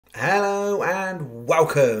Hello and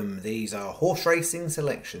welcome. These are horse racing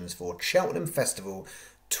selections for Cheltenham Festival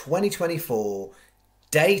 2024,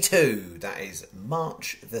 day 2. That is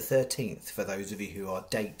March the 13th for those of you who are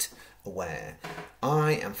date aware.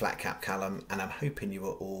 I am flatcapcallum and I'm hoping you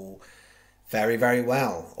are all very, very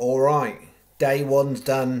well. Alright, day 1's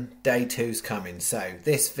done, day 2's coming. So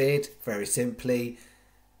this vid, very simply,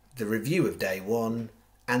 the review of day 1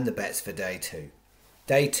 and the bets for day 2.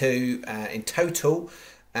 Day 2 in total.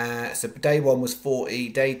 So day 1 was 40,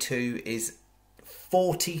 day 2 is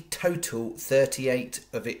 40 total, 38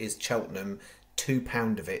 of it is Cheltenham,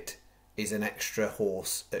 £2 of it is an extra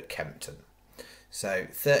horse at Kempton. So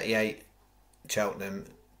 38 Cheltenham,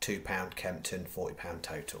 £2 Kempton, £40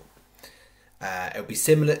 total. It'll be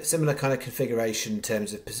similar kind of configuration in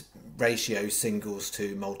terms of ratios, singles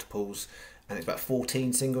to multiples, and it's about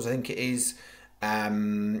 14 singles I think it is.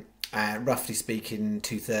 Roughly speaking,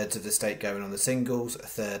 2/3 of the stake going on the singles, a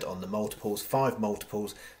third on the multiples, 5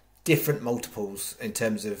 multiples, different multiples in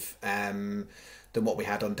terms of than what we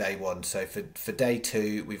had on day 1. So for day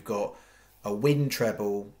 2, we've got a win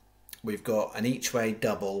treble, we've got an each way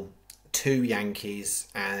double, 2 Yankees,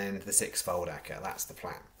 and the 6-fold acca. That's the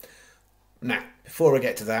plan. Now, before I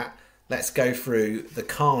get to that, let's go through the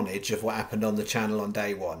carnage of what happened on the channel on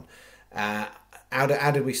day 1.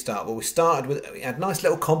 How did we start? Well, we had a nice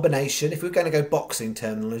little combination. If we were going to go boxing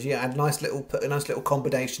terminology, I had put a nice little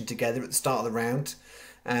combination together at the start of the round.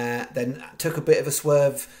 Then took a bit of a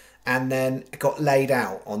swerve, and then got laid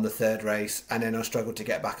out on the 3rd race, and then I struggled to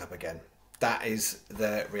get back up again. That is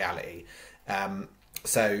the reality.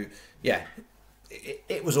 So yeah,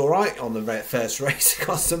 it was all right on the first race. I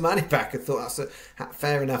got some money back. I thought that's a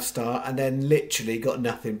fair enough start, and then literally got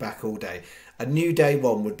nothing back all day. I knew day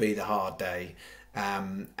 1 would be the hard day.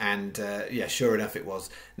 Yeah, sure enough it was.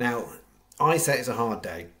 Now, I say it's a hard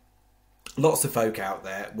day. Lots of folk out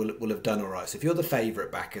there will have done all right. So if you're the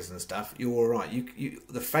favourite backers and stuff, you're all right.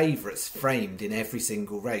 The favourites framed in every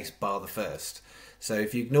single race bar the first. So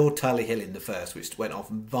if you ignore Tully Hill in the first, which went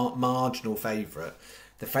off marginal favourite,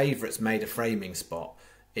 the favourites made a framing spot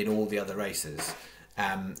in all the other races.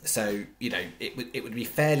 So, you know, it would be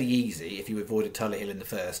fairly easy if you avoided Tully Hill in the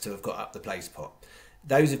first to have got up the place pot.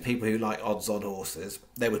 Those are people who like odds-on horses.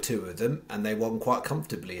 There were 2 of them, and they won quite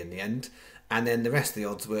comfortably in the end. And then the rest of the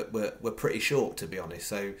odds were pretty short, to be honest.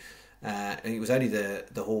 So it was only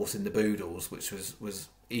the horse in the Boodles, which was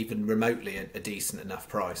even remotely a decent enough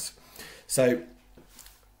price. So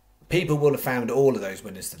people will have found all of those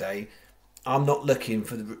winners today. I'm not looking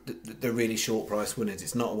for the really short price winners.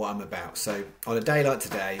 It's not what I'm about. So on a day like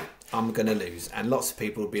today, I'm going to lose. And lots of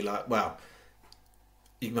people will be like, well,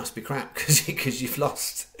 you must be crap because you've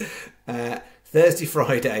lost. Thursday,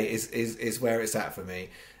 Friday is where it's at for me.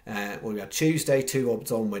 We had Tuesday, 2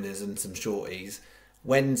 odds-on winners and some shorties.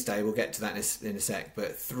 Wednesday, we'll get to that in a sec,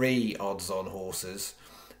 but 3 odds-on horses.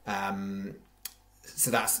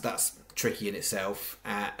 So that's tricky in itself.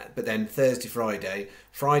 But then Thursday,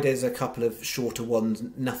 Friday's a couple of shorter ones,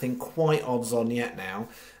 nothing quite odds-on yet now.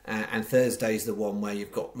 And Thursday's the one where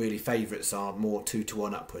you've got really favourites are more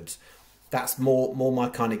 2-1 upwards. That's more my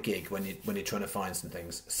kind of gig when you're trying to find some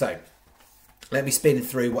things. So let me spin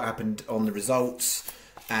through what happened on the results.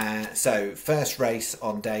 So first race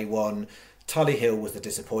on day 1, Tully Hill was the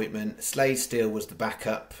disappointment. Slade Steel was the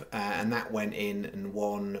backup, and that went in and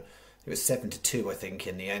won. It was 7-2, I think,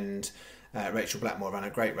 in the end. Rachel Blackmore ran a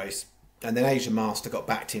great race, and then Asia Master got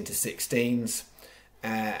backed into 16s.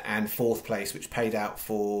 And 4th place, which paid out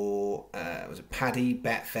for was it Paddy,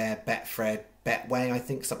 Betfair, Betfred, Betway, I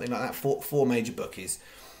think, something like that. Four major bookies.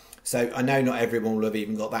 So I know not everyone will have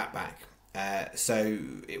even got that back. So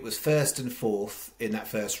it was 1st and 4th in that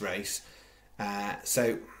first race.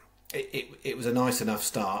 So it was a nice enough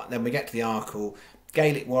start. Then we get to the Arkle.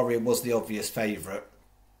 Gaelic Warrior was the obvious favourite,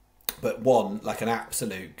 but won like an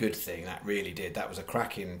absolute good thing. That really did. That was a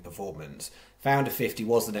cracking performance. Founder 50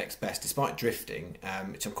 was the next best, despite drifting,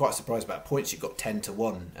 which I'm quite surprised about. Points, you got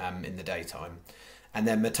 10-1 in the daytime. And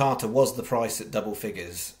then Matata was the price at double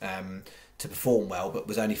figures to perform well, but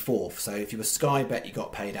was only 4th. So if you were Sky Bet, you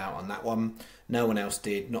got paid out on that one. No one else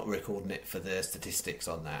did, not recording it for the statistics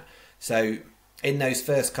on that. So in those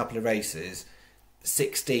first couple of races,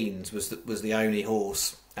 16s was the only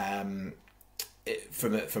horse from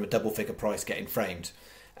a double figure price getting framed.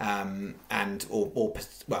 Those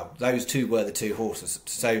 2 were the 2 horses.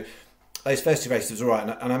 So those first 2 races was all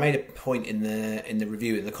right, and I made a point in the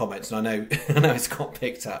review in the comments, and I know it's got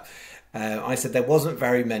picked up. I said there wasn't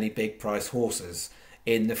very many big price horses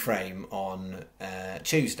in the frame on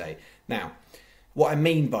Tuesday. Now, what I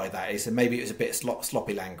mean by that is, and maybe it was a bit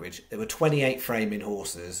sloppy language, there were 28 framing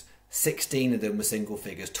horses, 16 of them were single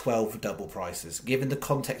figures, 12 were double prices. Given the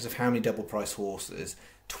context of how many double price horses,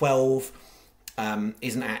 12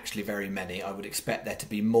 isn't actually very many. I would expect there to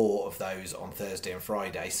be more of those on Thursday and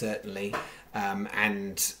Friday, certainly.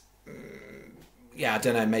 Yeah, I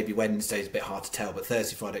don't know, maybe Wednesday's a bit hard to tell, but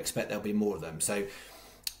Thursday, Friday, I expect there'll be more of them. So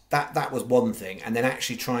that was one thing. And then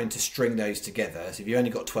actually trying to string those together. So if you only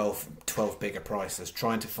got 12 bigger prices,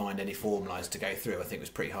 trying to find any form lines to go through, I think was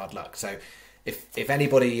pretty hard luck. So if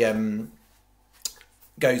anybody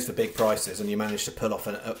goes for big prices and you manage to pull off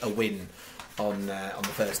a win on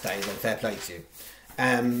the first day, then fair play to you.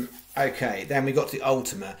 Okay, then we got to the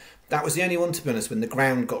Ultima. That was the only one, to be honest. When the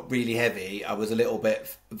ground got really heavy, I was a little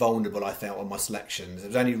bit vulnerable, I felt, on my selections. It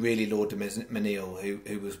was only really Lord de Menil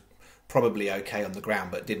who was probably okay on the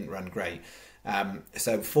ground, but didn't run great.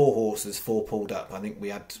 So 4 horses, 4 pulled up. I think we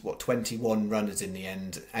had, 21 runners in the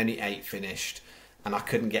end, only 8 finished, and I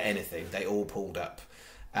couldn't get anything. They all pulled up.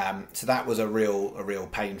 So that was a real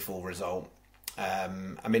painful result. I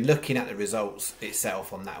mean, looking at the results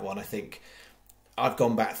itself on that one, I think I've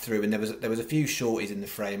gone back through, and there was a few shorties in the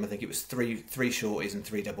frame. I think it was three shorties and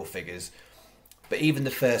 3 double figures. But even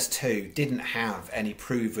the first 2 didn't have any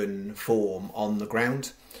proven form on the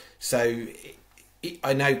ground. So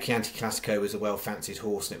I know Chianti Classico was a well-fancied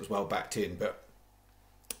horse and it was well backed in, but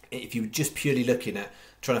if you were just purely looking at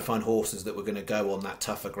trying to find horses that were going to go on that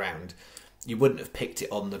tougher ground, you wouldn't have picked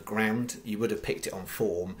it on the ground. You would have picked it on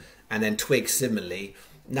form. And then Twig, similarly,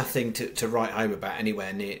 nothing to write home about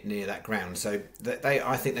anywhere near that ground. So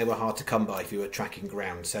I think they were hard to come by if you were tracking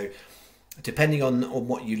ground. So depending on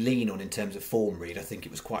what you lean on in terms of form read, I think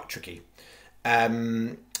it was quite tricky.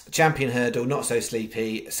 Champion Hurdle, not so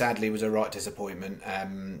sleepy. Sadly, was a right disappointment.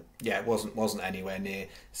 Yeah, it wasn't anywhere near.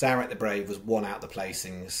 Zarat the Brave was 1 out the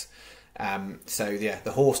placings. So yeah,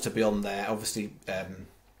 the horse to be on there. Obviously,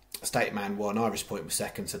 State Man won. Irish Point was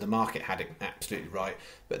second, so the market had it absolutely right.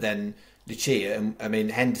 But then Lucia, I mean,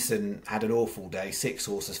 Henderson had an awful day. 6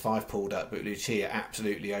 horses, 5 pulled up, but Lucia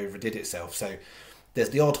absolutely overdid itself. So there's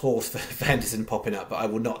the odd horse for Henderson popping up, but I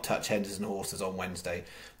will not touch Henderson horses on Wednesday,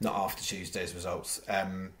 not after Tuesday's results.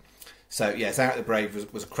 So yes, Out the Brave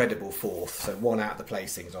was a credible 4th, so 1 out of the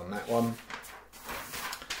placings on that one.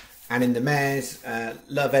 And in the mares,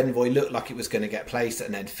 Love Envoy looked like it was going to get placed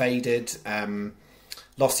and then faded.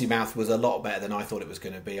 Lossymouth was a lot better than I thought it was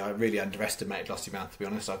going to be. I really underestimated Lossymouth, to be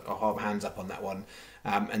honest. I'll hold my hands up on that one.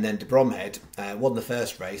 And then De Bromhead won the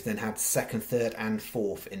first race, then had 2nd, 3rd and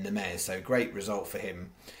 4th in the mares. So great result for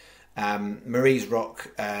him. Marie's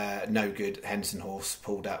Rock, no good. Henderson horse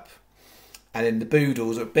pulled up. And then the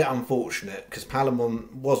Boodles are a bit unfortunate because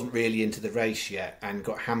Palamon wasn't really into the race yet and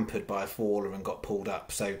got hampered by a faller and got pulled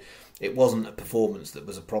up. So it wasn't a performance that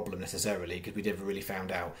was a problem necessarily because we never really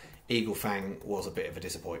found out. Eagle Fang was a bit of a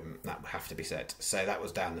disappointment, that would have to be said. So that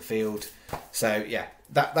was down the field. So yeah,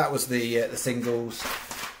 that was the singles.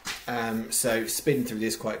 So spin through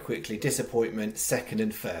this quite quickly. Disappointment, 2nd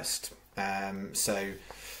and 1st. So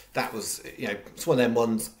that was, it's one of them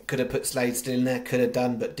ones. Could have put Slade still in there, could have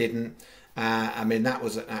done, but didn't. I mean, that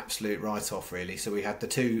was an absolute write-off, really. So we had the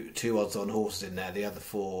two odds-on horses in there. The other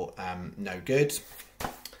 4, no good.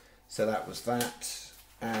 So that was that.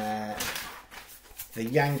 The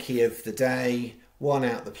Yankee of the day, 1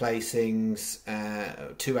 out the placings,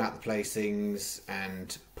 2 out the placings,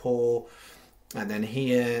 and poor. And then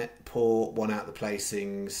here, poor, 1 out the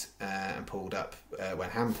placings, and pulled up when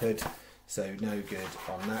hampered. So no good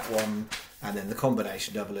on that one. And then the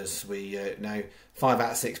combination doublers, we know 5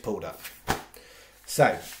 out of 6 pulled up.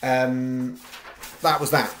 So that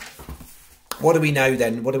was that. What do we know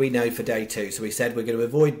then? What do we know for day 2? So we said we're going to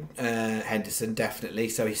avoid Henderson, definitely.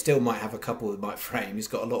 So he still might have a couple that might frame. He's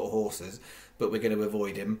got a lot of horses, but we're going to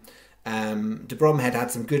avoid him. De Bromhead had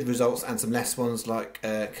some good results and some less ones, like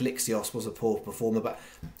Calixios was a poor performer, but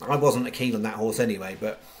I wasn't keen on that horse anyway.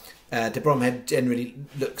 But De Bromhead generally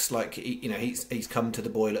looks like he's come to the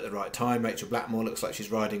boil at the right time. Rachel Blackmore looks like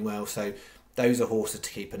she's riding well, so those are horses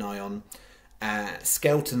to keep an eye on.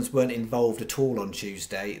 Skeltons weren't involved at all on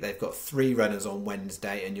Tuesday. They've got 3 runners on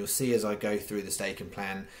Wednesday, and you'll see as I go through the staking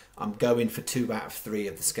plan, I'm going for 2 out of 3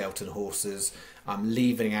 of the Skelton horses. I'm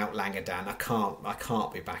leaving out Langadan. I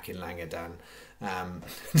can't be back in Langadan.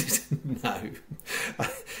 No,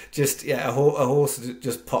 a horse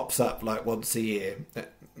just pops up like once a year,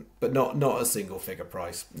 but not a single figure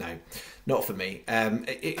price. No, not for me.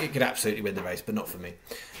 It could absolutely win the race, but not for me.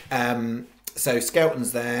 So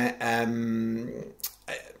Skelton's there. I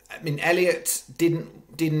mean, Elliott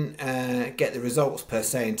didn't get the results per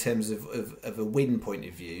se in terms of a win point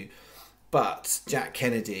of view, but Jack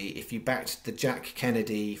Kennedy, if you backed the Jack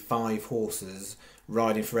Kennedy 5 horses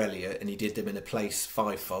riding for Elliot and he did them in a place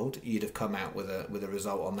fivefold, you'd have come out with a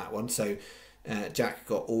result on that one. So Jack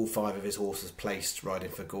got all 5 of his horses placed riding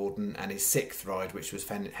for Gordon, and his 6th ride, which was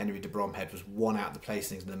Henry de Bromhead, was 1 out of the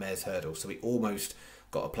placings in the Mare's Hurdle. So he almost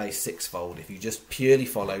got a place 6-fold if you just purely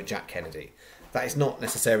follow Jack Kennedy. That is not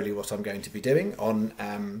necessarily what I'm going to be doing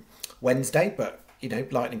on Wednesday, but you know,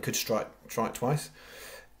 lightning could strike twice.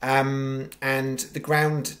 And the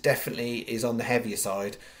ground definitely is on the heavier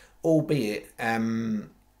side, albeit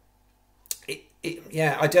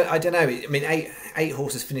yeah, I don't know. I mean, eight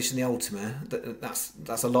horses finishing the Ultima.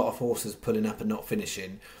 That's a lot of horses pulling up and not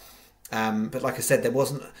finishing. But like I said, there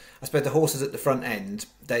wasn't. I suppose the horses at the front end,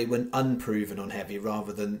 they were unproven on heavy,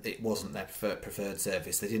 rather than it wasn't their preferred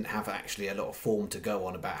service. They didn't have actually a lot of form to go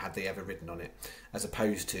on about had they ever ridden on it, as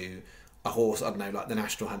opposed to a horse, I don't know, like the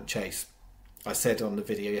National Hunt Chase. I said on the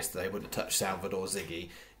video yesterday, wouldn't touch Salvador Ziggy,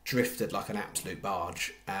 drifted like an absolute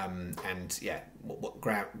barge, and yeah, what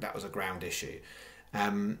ground, that was a ground issue.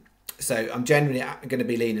 So I'm generally going to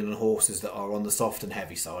be leaning on horses that are on the soft and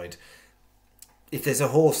heavy side. If there's a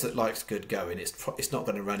horse that likes good going, it's not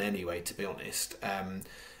going to run anyway, to be honest.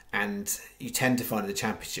 And you tend to find in the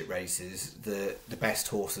championship races the best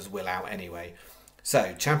horses will out anyway.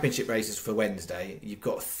 So championship races for Wednesday, you've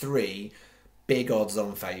got 3 big odds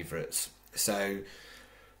on favourites. So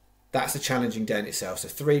that's a challenging day in itself. So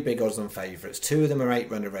 3 big odds on favourites. 2 of them are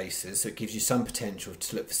 8-runner races, so it gives you some potential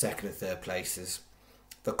to look for 2nd and 3rd places.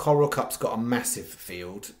 The Coral Cup's got a massive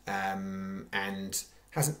field, and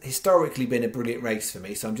hasn't historically been a brilliant race for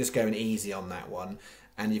me, so I'm just going easy on that one.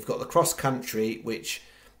 And you've got the Cross Country, which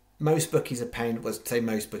most bookies are paying, well, say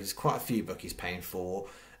most bookies, quite a few bookies paying for.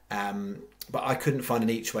 But I couldn't find an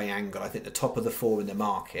each way angle. I think the top of the 4 in the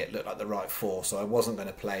market looked like the right 4, so I wasn't going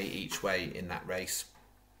to play each way in that race.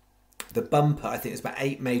 The Bumper, I think there's about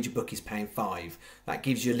 8 major bookies paying 5. That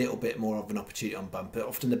gives you a little bit more of an opportunity on Bumper.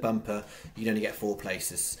 Often the Bumper, you can only get 4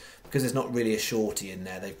 places. Because there's not really a shorty in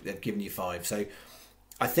there, they've given you 5. So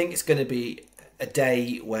I think it's going to be a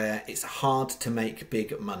day where it's hard to make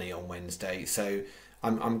big money on Wednesday. So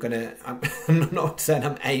I'm not saying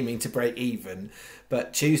I'm aiming to break even,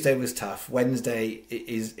 but Tuesday was tough. Wednesday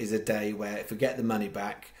is a day where if we get the money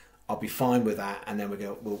back, I'll be fine with that, and then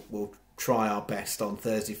we'll try our best on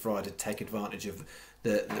Thursday, Friday to take advantage of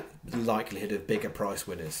the likelihood of bigger price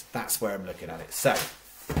winners. That's where I'm looking at it. So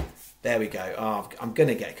there we go. Oh, I'm going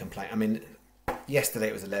to get a complaint. I mean, yesterday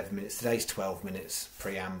it was 11 minutes. Today's 12 minutes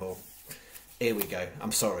preamble. Here we go.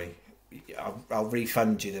 I'm sorry. I'll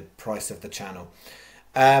refund you the price of the channel.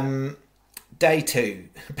 Day 2.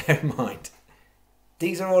 Bear in mind,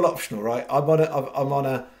 these are all optional, right? I'm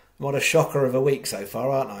on a shocker of a week so far,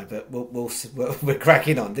 aren't I? But we're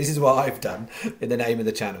cracking on. This is what I've done in the name of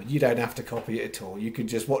the channel. You don't have to copy it at all. You can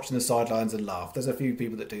just watch on the sidelines and laugh. There's a few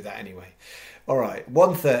people that do that anyway. All right,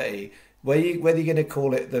 1:30. Whether you're going to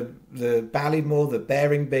call it the Ballymore, the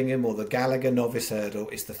Baring Bingham, or the Gallagher Novice Hurdle,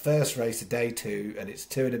 it's the first race of day 2, and it's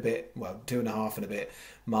 2.5 and a bit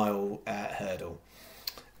mile hurdle.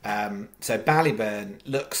 So Ballyburn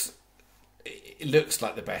looks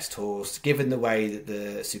like the best horse. Given the way that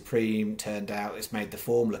the Supreme turned out, it's made the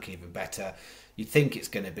form look even better. You'd think it's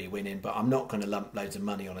going to be winning, but I'm not going to lump loads of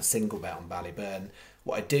money on a single bet on Ballyburn.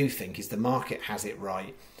 What I do think is the market has it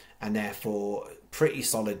right, and therefore pretty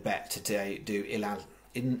solid bet to do Il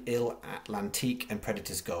Atlantique and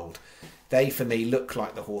Predator's Gold. They, for me, look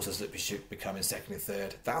like the horses that should be coming 2nd and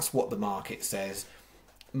 3rd. That's what the market says.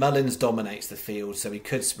 Mullins dominates the field, so he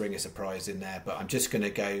could spring a surprise in there, but I'm just going to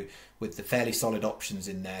go with the fairly solid options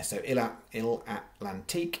in there. So Il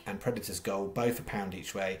Atlantique and Predator's Gold, both £1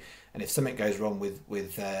 each way, and if something goes wrong with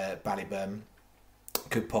Ballyburn,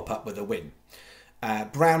 could pop up with a win.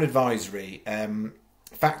 Brown Advisory,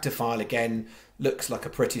 Factor File again, looks like a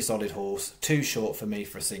pretty solid horse. Too short for me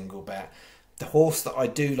for a single bet. The horse that I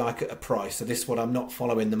do like at a price, so this one I'm not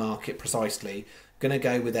following the market precisely, going to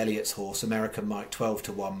go with Elliot's horse, American Mike,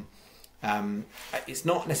 12-1. It's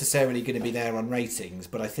not necessarily going to be there on ratings,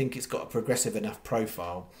 but I think it's got a progressive enough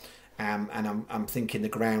profile, and I'm thinking the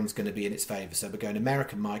ground's going to be in its favour. So we're going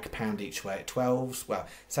American Mike, £1 each way at 12s. Well,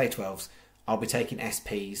 say 12s. I'll be taking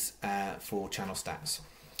SPs for channel stats.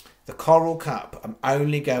 The Coral Cup, I'm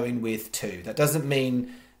only going with 2. That doesn't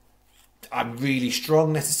mean I'm really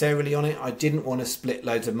strong necessarily on it. I didn't want to split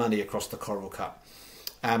loads of money across the Coral Cup.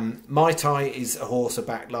 Mai Tai is a horse I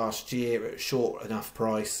backed last year at a short enough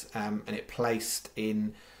price, and it placed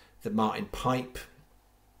in the Martin Pipe.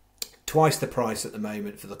 Twice the price at the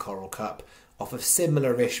moment for the Coral Cup, off a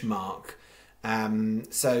similar-ish mark.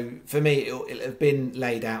 So for me, it'll have been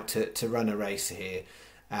laid out to run a race here,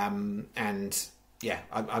 and yeah,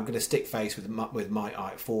 I'm going to stick face with Mai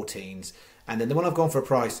Tai at 14s. And then the one I've gone for a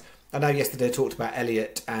price, I know yesterday I talked about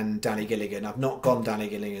Elliot and Danny Gilligan. I've not gone Danny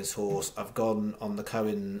Gilligan's horse. I've gone on the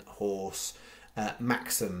Cohen horse,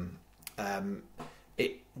 Maxim.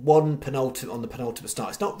 It won penultimate on the penultimate start.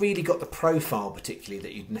 It's not really got the profile particularly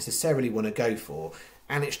that you'd necessarily want to go for,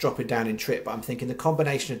 and it's dropping down in trip. But I'm thinking the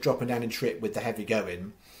combination of dropping down in trip with the heavy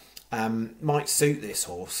going might suit this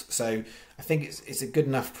horse. So I think it's a good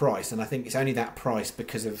enough price, and I think it's only that price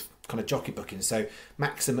because of kind of jockey booking. So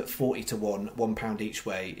Maxim at 40 to 1, £1 each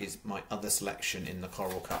way is my other selection in the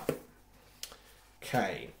Coral Cup.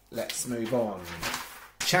 Okay, let's move on.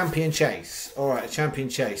 Champion Chase. All right, Champion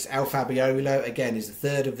Chase. Al Fabiolo, again, is the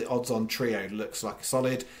third of the odds-on trio. Looks like a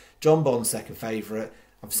solid. John Bond's second favourite.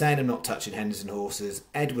 I'm saying I'm not touching Henderson horses.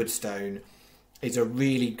 Edward Stone is a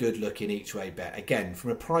really good-looking each-way bet. Again,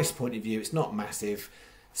 from a price point of view, it's not massive.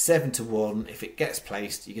 7 to 1. If it gets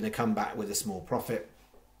placed, you're going to come back with a small profit.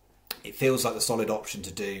 It feels like the solid option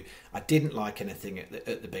to do. I didn't like anything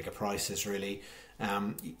at the bigger prices, really.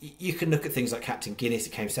 You can look at things like Captain Guinness.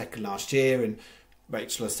 It came second last year, and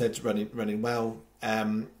Rachel has said running well,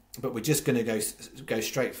 but we're just going to go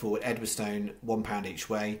straight forward. Edward Stone, £1 each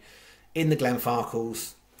way. In the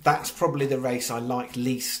Glenfarcles, that's probably the race I like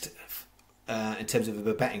least in terms of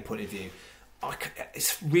a betting point of view.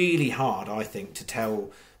 It's really hard, I think, to tell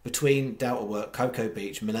between Delta Work, Cocoa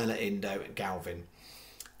Beach, Manila Indo and Galvin.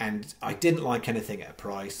 And I didn't like anything at a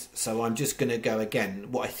price, so I'm just going to go again.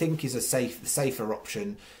 What I think is the safer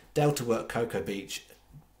option, Delta Work, Cocoa Beach,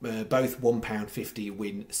 both £1.50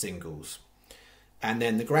 win singles. And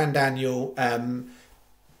then the Grand Annual,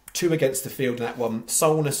 2 against the field in that one.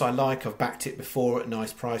 Solness I like, I've backed it before at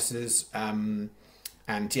nice prices. And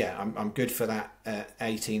yeah, I'm good for that,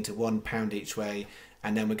 18 to £1 each way.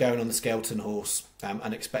 And then we're going on the Skelton horse,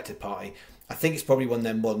 Unexpected Party. I think it's probably one of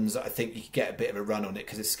them ones that I think you could get a bit of a run on it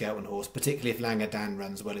because it's Skelton horse, particularly if Langer Dan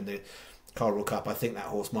runs well in the Coral Cup. I think that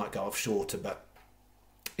horse might go off shorter, but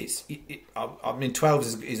I mean,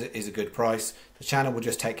 12 is a good price. The channel will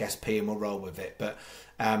just take SP and we'll roll with it. But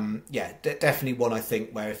yeah, definitely one I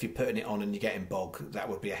think where if you're putting it on and you're getting bog, that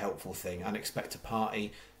would be a helpful thing. Unexpected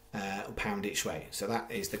Party, £1 each way. So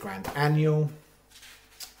that is the Grand Annual.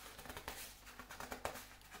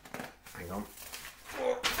 Hang on.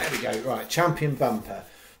 There we go. Right, Champion Bumper.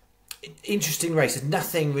 Interesting race. There's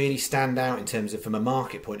nothing really stand out in terms of from a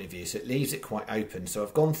market point of view, so it leaves it quite open. So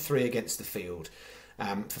I've gone 3 against the field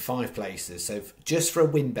for 5 places. So just for a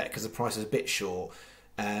win bet, because the price is a bit short,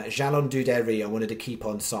 Jalon Dudery I wanted to keep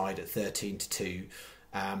on side at 13 to 2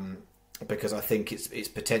 because I think it's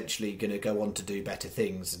potentially going to go on to do better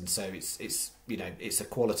things, and so it's you know, it's a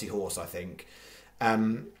quality horse. I think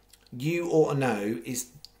You Ought to Know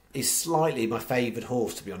is slightly my favoured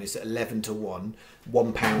horse, to be honest, at 11 to 1,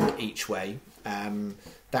 £1 each way.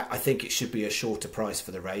 That I think it should be a shorter price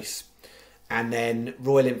for the race. And then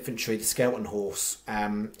Royal Infantry, the Skelton horse,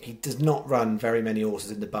 he does not run very many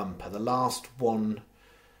horses in the bumper. The last one,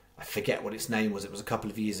 I forget what its name was, it was a couple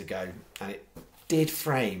of years ago, and it did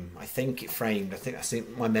frame. I think it framed. I think that's in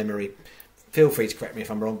my memory. Feel free to correct me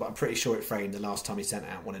if I'm wrong, but I'm pretty sure it framed the last time he sent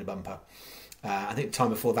out one in a bumper. I think the time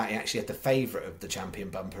before that he actually had the favourite of the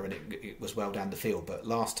Champion Bumper, and it was well down the field, but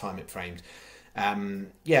last time it framed.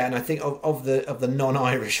 Yeah, and I think of the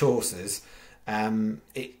non-Irish horses,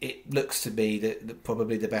 it looks to be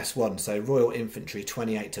probably the best one. So Royal Infantry,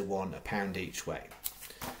 28 to 1, £1 each way.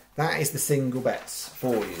 That is the single bets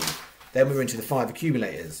for you. Then we're into the 5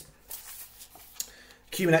 accumulators.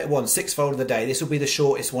 Accumulator 1, 6-fold of the day. This will be the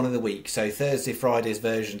shortest one of the week. So Thursday, Friday's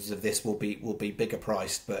versions of this will be bigger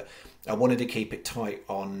priced, but I wanted to keep it tight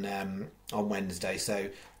on Wednesday. So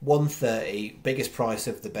 130, biggest price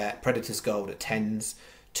of the bet. Predators Gold at 10s.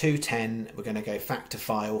 210, we're going to go Factor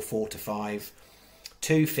File 4 to 5.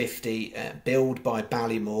 250, Build by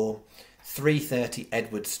Ballymore. 330,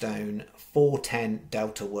 Edward Stone. 410,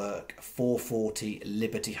 Delta Work. 440,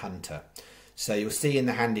 Liberty Hunter. So you'll see in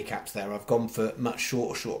the handicaps there, I've gone for much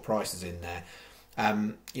shorter prices in there.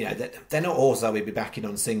 You know, they're not horses I would be backing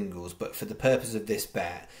on singles, but for the purpose of this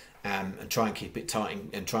bet, and try and keep it tight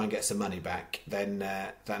and try and get some money back, then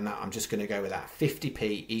I'm just going to go with that.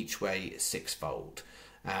 50p each way, 6-fold.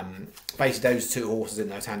 Basically, those 2 horses in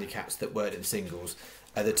those handicaps that weren't in singles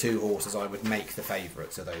are the 2 horses I would make the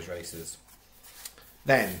favourites of those races.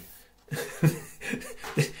 Then,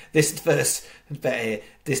 this first bet here,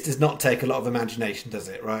 this does not take a lot of imagination, does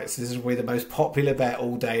it? Right, so this will be the most popular bet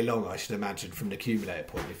all day long, I should imagine, from the accumulator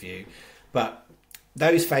point of view. But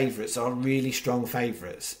those favourites are really strong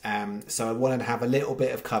favourites, so I wanted to have a little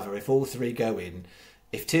bit of cover. If all 3 go in,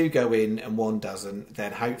 if 2 go in and 1 doesn't,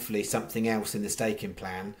 then hopefully something else in the staking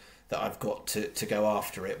plan that I've got to go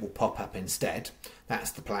after it will pop up instead.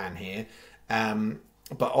 That's the plan here.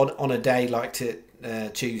 But on a day like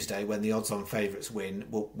Tuesday, when the odds-on favourites win,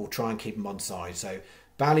 we'll try and keep them on side. So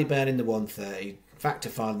Ballyburn in the 130, Factor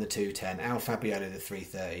File in the 210, Al Fabiolo the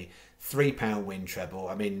 330, £3 win treble.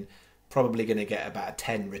 I mean, probably going to get about a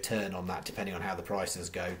 10 return on that, depending on how the prices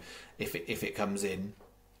go, if it comes in.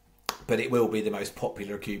 But it will be the most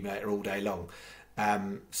popular accumulator all day long.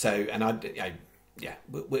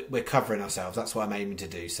 We're covering ourselves. That's what I'm aiming to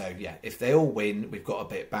do. So yeah, if they all win, we've got a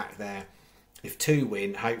bit back there. If 2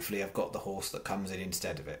 win, hopefully I've got the horse that comes in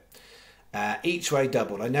instead of it. Each way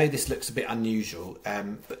double. I know this looks a bit unusual,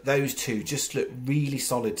 but those 2 just look really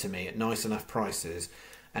solid to me at nice enough prices.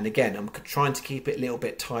 And again, I'm trying to keep it a little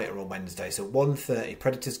bit tighter on Wednesday. So 130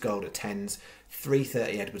 Predators Gold at 10s,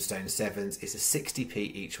 330 Edwardstone 7s. It's a 60p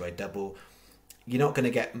each way double. You're not going to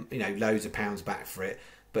get loads of pounds back for it.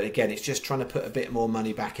 But again, it's just trying to put a bit more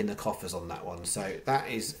money back in the coffers on that one. So that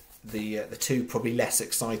is the 2 probably less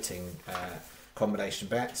exciting combination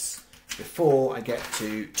bets before I get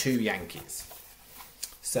to 2 Yankees.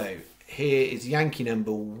 So here is Yankee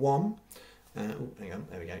number 1. Hang on,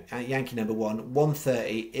 there we go. Yankee number 1,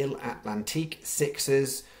 130 Il Atlantique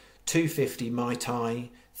 6s, 250 Mai Tai,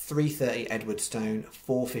 330 Edwardstone,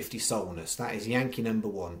 450 Solness. That is Yankee number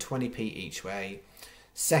 1, 20p each way.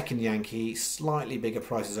 Second Yankee, slightly bigger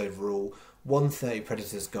prices overall, 130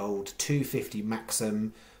 Predators Gold, 250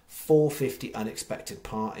 Maxim, 450 Unexpected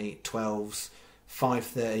Party, 12s,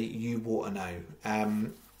 530 You Water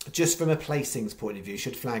No. Just from a placings point of view,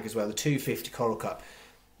 should flag as well, the 250 Coral Cup.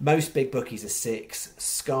 Most big bookies are 6.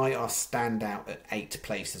 Sky are standout at 8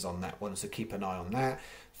 places on that one, so keep an eye on that.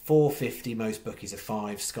 450, most bookies are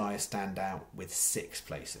 5. Sky are standout with 6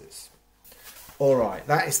 places. Alright,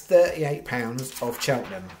 that is £38 of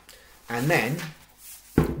Cheltenham. And then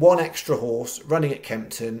 1 extra horse running at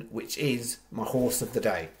Kempton, which is my horse of the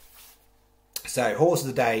day. So, horse of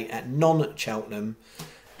the day at non-Cheltenham,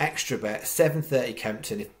 extra bet, 730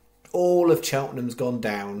 Kempton. If all of Cheltenham's gone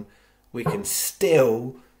down, we can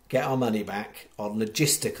still get our money back on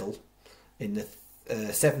logistical in the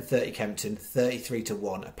 730 Kempton, 33 to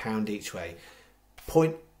 1, £1 each way.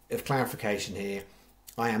 Point of clarification here,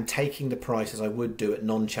 I am taking the price as I would do at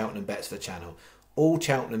non-Cheltenham bets for the channel. All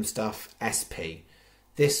Cheltenham stuff, SP.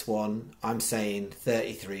 This one, I'm saying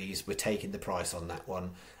 33s, we're taking the price on that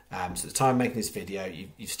one. So at the time of making this video,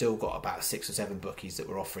 you've still got about 6 or 7 bookies that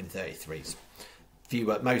were offering 33s.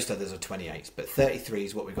 Most others are 28s, but 33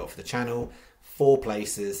 is what we've got for the channel. 4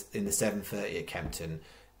 places in the 730 at Kempton.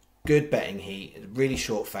 Good betting heat, really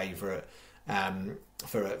short favourite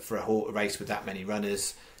for a race with that many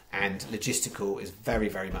runners, and logistical is very,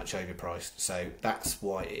 very much overpriced. So that's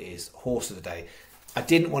why it is horse of the day. I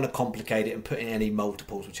didn't want to complicate it and put in any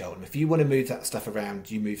multiples with Cheltenham. If you want to move that stuff around,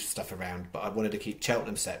 you move stuff around, but I wanted to keep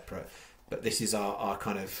Cheltenham separate. But this is our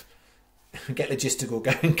kind of get logistical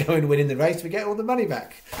going, winning the race, we get all the money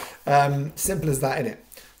back. Simple as that, innit?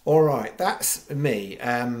 All right, that's me.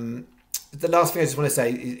 The last thing I just want to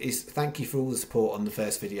say is thank you for all the support on the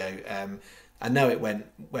first video. I know it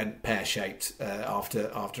went pear-shaped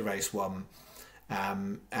after race 1.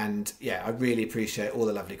 And yeah, I really appreciate all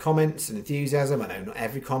the lovely comments and enthusiasm. I know not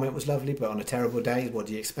every comment was lovely, but on a terrible day, what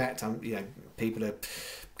do you expect? People are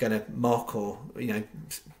going to mock or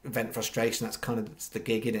vent frustration. That's kind of the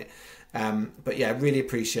gig, innit? But yeah, I really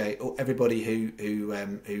appreciate everybody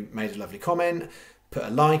who made a lovely comment, put a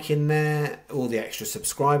like in there, all the extra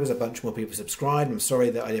subscribers. A bunch more people subscribed. I'm sorry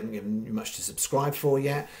that I haven't given you much to subscribe for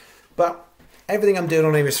yet, but everything I'm doing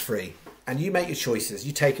on here is free, and you make your choices.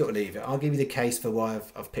 You take it or leave it. I'll give you the case for why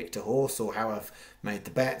I've picked a horse or how I've made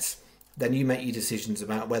the bets. Then you make your decisions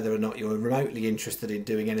about whether or not you're remotely interested in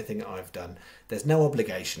doing anything that I've done. There's no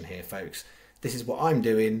obligation here, folks. This is what I'm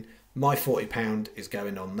doing. My £40 is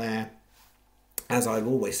going on there. As I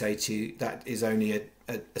always say to you, that is only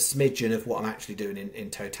a smidgen of what I'm actually doing in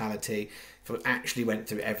totality. If I actually went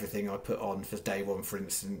through everything I put on for day 1, for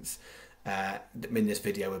instance, this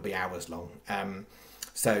video would be hours long.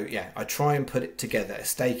 So yeah, I try and put it together a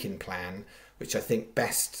staking plan, which I think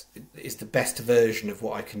is the best version of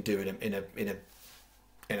what I can do in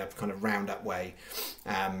a kind of round up way.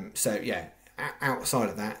 So yeah, outside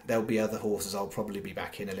of that, there'll be other horses I'll probably be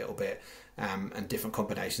back in a little bit, and different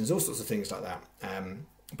combinations, all sorts of things like that.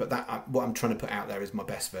 But what I'm trying to put out there is my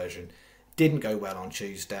best version. Didn't go well on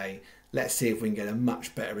Tuesday. Let's see if we can get a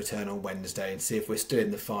much better return on Wednesday and see if we're still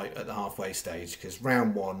in the fight at the halfway stage, because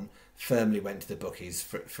round 1 firmly went to the bookies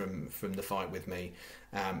from the fight with me.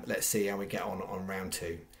 Let's see how we get on round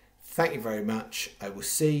 2. Thank you very much. I will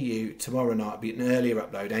see you tomorrow night. It'll be an earlier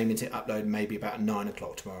upload, aiming to upload maybe about 9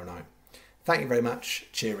 o'clock tomorrow night. Thank you very much.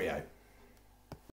 Cheerio.